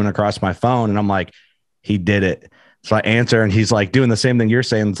name coming across my phone, and I'm like, he did it. So I answer, and he's like doing the same thing you're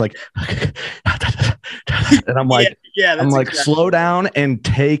saying. It's like, and I'm like, I'm like, exactly. Slow down and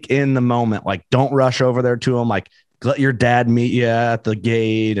take in the moment. Like, don't rush over there to him. Like, let your dad meet you at the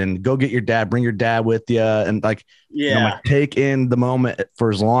gate, and go get your dad, bring your dad with you. And like, you know, like, take in the moment for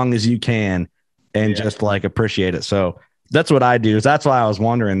as long as you can, and just like appreciate it. So that's what I do. That's why I was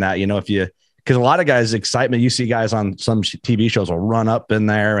wondering that, you know, because a lot of guys, excitement, you see guys on some TV shows will run up in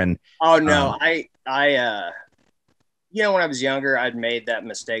there and. Oh no, you know, when I was younger, I'd made that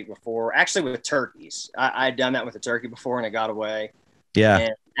mistake before, actually with turkeys. I'd done that with a turkey before, and it got away. Yeah.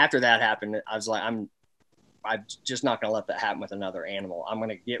 And after that happened, I was like, I'm just not going to let that happen with another animal. I'm going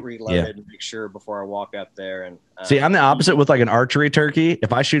to get reloaded and make sure before I walk up there. And see, I'm the opposite with like an archery turkey.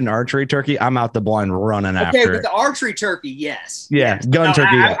 If I shoot an archery turkey, I'm out the blind running after it. Okay, with the archery turkey, yes. Yeah, yes. Gun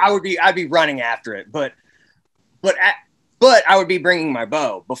turkey. I'd be running after it, but I would be bringing my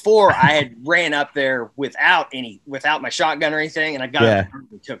bow. Before I had ran up there without my shotgun or anything, and I got up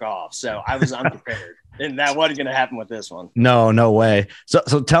and took off. So I was unprepared, and that wasn't going to happen with this one. No way.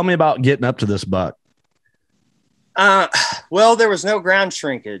 So tell me about getting up to this buck. Well, there was no ground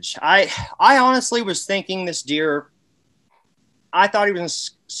shrinkage. I honestly was thinking this deer, I thought he was going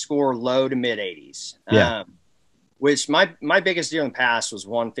to score low to mid 80s. Yeah. Which my biggest deer in the past was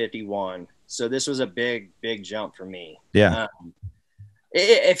 151. So this was a big jump for me. Yeah.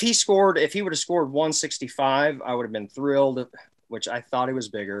 If he would have scored 165, I would have been thrilled, which I thought he was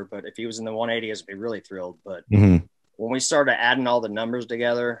bigger, but if he was in the 180s, I'd be really thrilled. But when we started adding all the numbers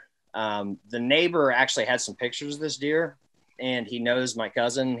together, the neighbor actually had some pictures of this deer, and he knows my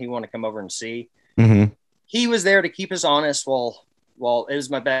cousin. He wanted to come over and see. He was there to keep us honest while it was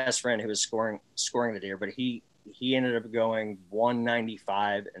my best friend who was scoring the deer, but he ended up going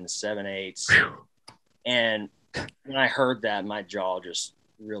 195 and 7/8. And when I heard that, my jaw just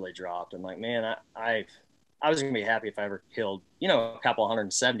really dropped. I'm like, man, I was going to be happy if I ever killed, a couple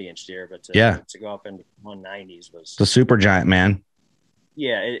 170-inch deer, but to go up into 190s was the super giant, man.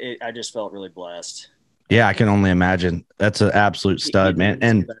 Yeah, I just felt really blessed. Yeah, I can only imagine. That's an absolute stud, man.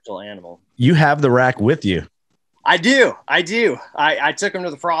 And special animal. You have the rack with you. I do. I took him to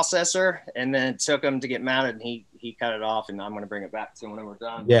the processor and then took him to get mounted, and he cut it off, and I'm going to bring it back to him when we're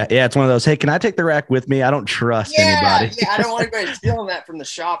done. Yeah. It's one of those, hey, can I take the rack with me? I don't trust anybody. Yeah, I don't want anybody stealing that from the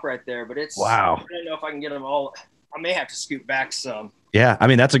shop right there, but it's wow. I don't know if I can get them all. I may have to scoot back some. Yeah, I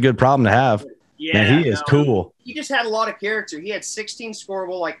mean, that's a good problem to have. Yeah, man, he is cool. He just had a lot of character. He had 16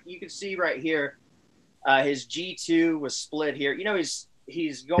 scoreable, like you can see right here. His G2 was split here.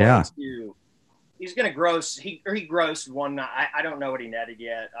 He's going to. He's going to gross. He grossed one night. I don't know what he netted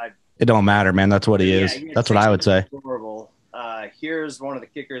yet. It don't matter, man. That's what he is. That's what I would say. Horrible. Here's one of the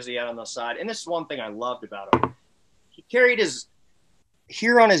kickers he had on the side. And this is one thing I loved about him. He carried his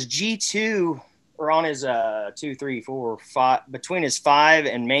here on his G2 or on his 2, 3, 4, 5 between his 5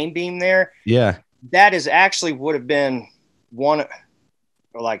 and main beam there. Yeah. That is actually would have been one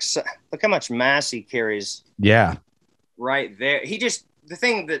or like look how much mass he carries. Yeah. Right there. The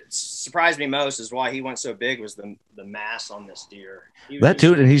thing that surprised me most is why he went so big was the mass on this deer. That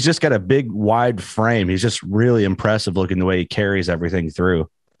too, and he's just got a big, wide frame. He's just really impressive looking the way he carries everything through.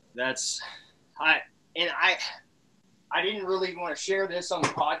 I didn't really want to share this on the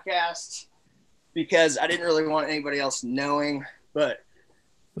podcast because I didn't really want anybody else knowing. But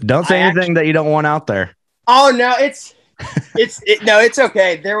don't say anything that you don't want out there. Oh no, it's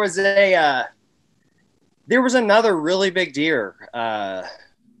okay. There was another really big deer,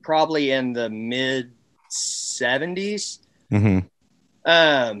 probably in the mid 70s. And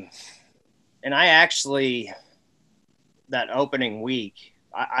I actually, that opening week,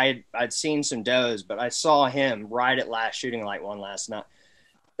 I'd seen some does, but I saw him right at last shooting like one last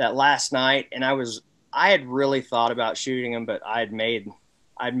night. And I had really thought about shooting him, but I'd made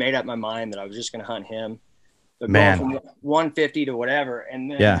up my mind that I was just going to hunt him. But going from 150 to whatever.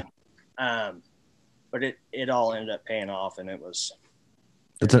 And then, but it all ended up paying off, and it's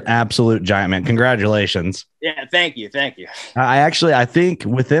an absolute giant, man. Congratulations. Yeah. Thank you. I think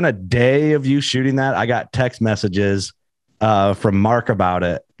within a day of you shooting that, I got text messages from Mark about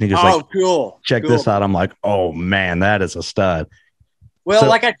it. He goes, cool. Check this out. I'm like, oh man, that is a stud. Well,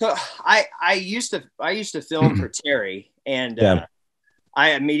 like I used to film for Terry, and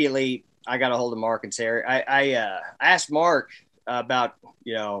I got a hold of Mark and Terry. I asked Mark about,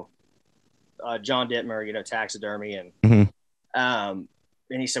 John Dittmer, taxidermy, and and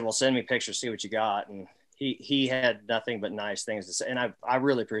he said, well, send me pictures, see what you got. And he had nothing but nice things to say. And I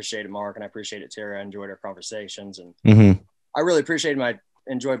really appreciated Mark, and I appreciated Terry. I enjoyed our conversations, and I really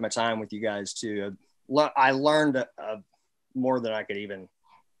enjoyed my time with you guys too. I learned more than I could even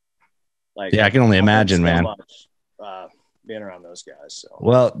I can only imagine, man. Being around those guys. So,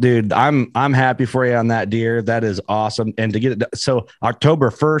 well, dude, I'm happy for you on that deer. That is awesome. And to get it, so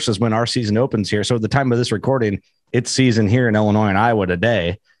October 1st is when our season opens here. So at the time of this recording, it's season here in Illinois and Iowa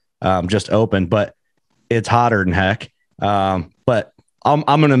today, just opened, but it's hotter than heck. But I'm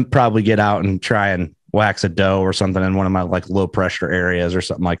going to probably get out and try and wax a doe or something in one of my like low pressure areas or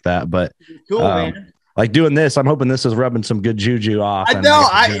something like that. But cool, man. Like doing this, I'm hoping this is rubbing some good juju off. I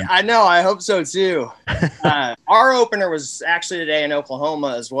know. I hope so too. Our opener was actually today in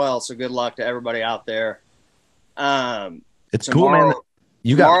Oklahoma as well. So good luck to everybody out there. It's cool, man.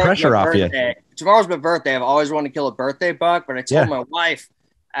 You got pressure off you. Tomorrow's my birthday. I've always wanted to kill a birthday buck, but I told my wife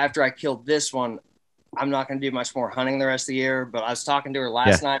after I killed this one, I'm not going to do much more hunting the rest of the year. But I was talking to her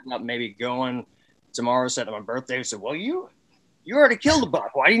last night about maybe going tomorrow. Said on my birthday, I said, well, you already killed a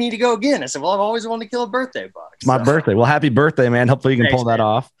buck. Why do you need to go again? I said, well, I've always wanted to kill a birthday buck. It's my birthday. Well, happy birthday, man. Hopefully you can pull that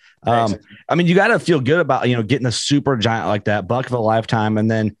off. I mean, you got to feel good about, getting a super giant like that, buck of a lifetime.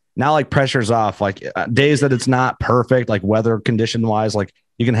 And then now like pressure's off, like days that it's not perfect, like weather condition wise, like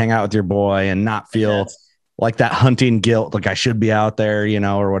you can hang out with your boy and not feel like that hunting guilt, like I should be out there, you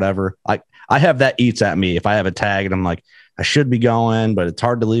know, or whatever. Like I have that eats at me if I have a tag and I'm like, I should be going, but it's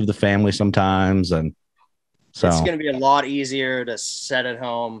hard to leave the family sometimes. And so it's going to be a lot easier to sit at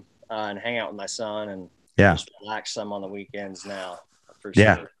home and hang out with my son and just relax some on the weekends now. For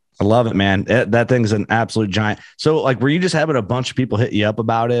sure. I love it, man. That thing's an absolute giant. So like, were you just having a bunch of people hit you up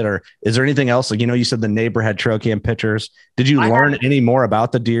about it, or is there anything else? Like, you know, you said the neighbor had trail cam pictures. Did you learn any more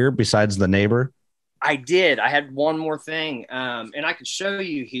about the deer besides the neighbor? I did. I had one more thing. And I could show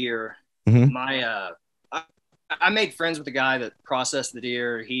you here. My, I made friends with the guy that processed the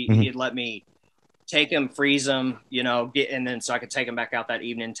deer. He had let me take him, freeze him, you know, and then so I could take him back out that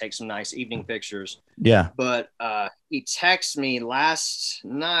evening, take some nice evening pictures. Yeah. But he texted me last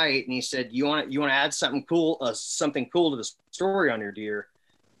night and he said, you want to add something cool to the story on your deer.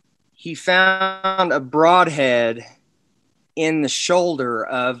 He found a broadhead in the shoulder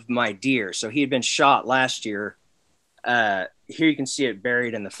of my deer. So he had been shot last year. Here you can see it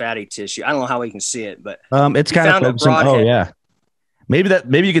buried in the fatty tissue. I don't know how we can see it, but it's kind of focusing. Oh yeah.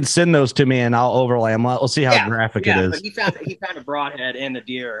 Maybe you can send those to me and I'll overlay them. We'll see how graphic it is. But he found a broadhead in the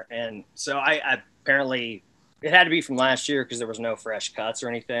deer, and so I apparently it had to be from last year because there was no fresh cuts or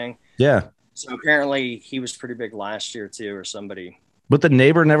anything. Yeah. So apparently he was pretty big last year too, or somebody. But the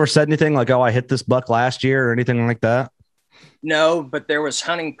neighbor never said anything like, "Oh, I hit this buck last year" or anything like that. No, but there was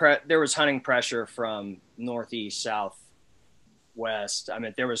hunting pressure from northeast, southwest. I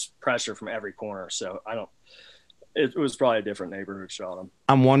mean, there was pressure from every corner. So it was probably a different neighbor who shot him.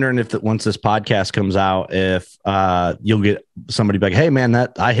 I'm wondering if once this podcast comes out, if you'll get somebody like, "Hey man,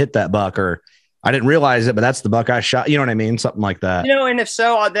 I hit that buck," or "I didn't realize it, but that's the buck I shot." You know what I mean? Something like that. You know, and if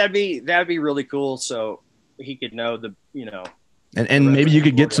so, that'd be really cool. So he could know and maybe you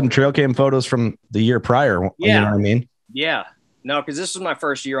could get some trail cam photos from the year prior. Yeah. You know what I mean? Yeah. No, because this was my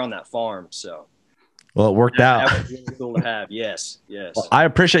first year on that farm. So. Well, it worked out. That was really cool to have. Yes. Well, I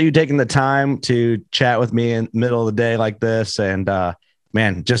appreciate you taking the time to chat with me in the middle of the day like this. And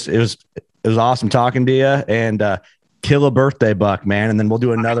man, it was awesome talking to you, and kill a birthday buck, man. And then we'll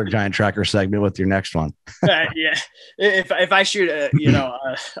do another giant tracker segment with your next one. Yeah. If I shoot a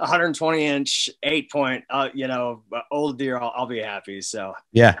 120-inch 8-point, old deer, I'll be happy. So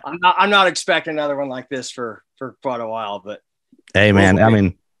yeah, I'm not expecting another one like this for quite a while, but hey man, I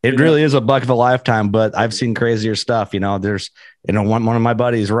mean, it really is a buck of a lifetime, but I've seen crazier stuff. You know, there's, one of my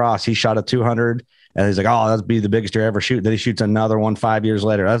buddies, Ross, he shot a 200 and he's like, "Oh, that'd be the biggest deer ever shoot." Then he shoots another one 5 years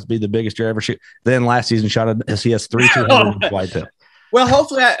later. That'd be the biggest deer ever shoot. Then last season he has 3 200 whitetail. Well,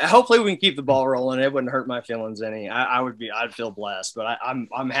 hopefully we can keep the ball rolling. It wouldn't hurt my feelings any. I'd feel blessed, but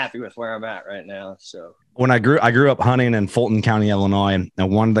I'm happy with where I'm at right now. So when I grew up hunting in Fulton County, Illinois, and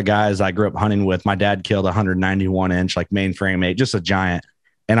one of the guys I grew up hunting with, my dad killed a 191-inch like mainframe 8, just a giant.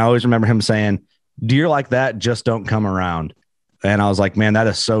 And I always remember him saying, "Deer like that just don't come around." And I was like, man, that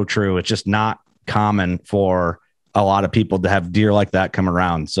is so true. It's just not common for a lot of people to have deer like that come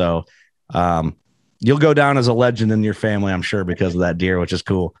around. So you'll go down as a legend in your family, I'm sure, because of that deer, which is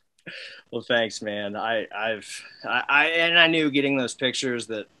cool. Well, thanks, man. I knew getting those pictures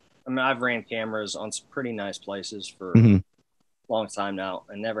I've ran cameras on some pretty nice places for a long time now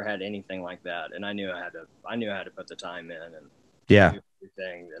and never had anything like that. And I knew I had to put the time in and do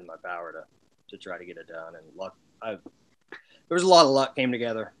everything in my power to try to get it done. And luck, there was a lot of luck came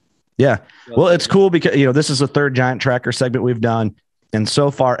together. Yeah. Well, it's cool because, this is the third giant tracker segment we've done. And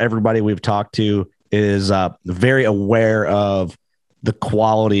so far, everybody we've talked to is very aware of the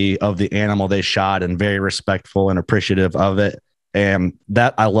quality of the animal they shot and very respectful and appreciative of it. And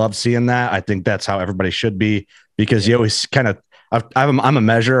that I love seeing that. I think that's how everybody should be, because you always kind of, I'm a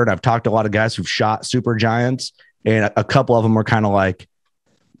measurer, and I've talked to a lot of guys who've shot super giants, and a couple of them were kind of like,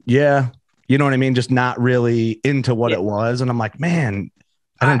 yeah, you know what I mean? Just not really into what it was. And I'm like, man,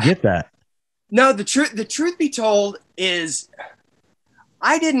 I don't get that. No, the truth be told is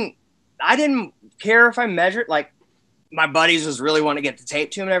I didn't care if I measured. Like, my buddies was really wanting to get the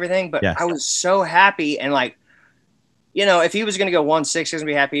tape to him and everything, but I was so happy. And like, if he was going to go 160, I was going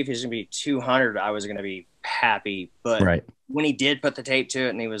to be happy. If he was going to be 200, I was going to be happy. But when he did put the tape to it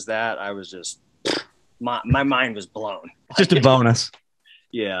and he was that, I was just, my mind was blown. Just a bonus.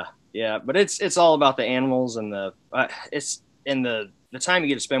 Yeah. Yeah. But it's all about the animals and the time you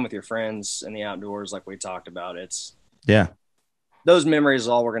get to spend with your friends in the outdoors. Like we talked about, those memories is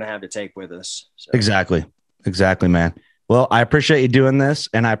all we're going to have to take with us. So. Exactly, man. Well, I appreciate you doing this,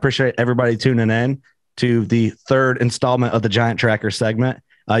 and I appreciate everybody tuning in to the third installment of the Giant Tracker segment.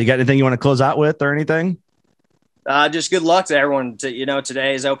 You got anything you want to close out with or anything? Just good luck to everyone.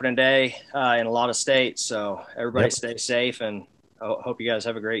 Today is opening day in a lot of states, so everybody stay safe, and hope you guys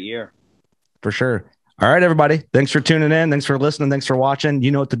have a great year. For sure. All right, everybody. Thanks for tuning in. Thanks for listening. Thanks for watching.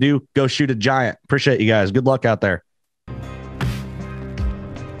 You know what to do. Go shoot a giant. Appreciate you guys. Good luck out there.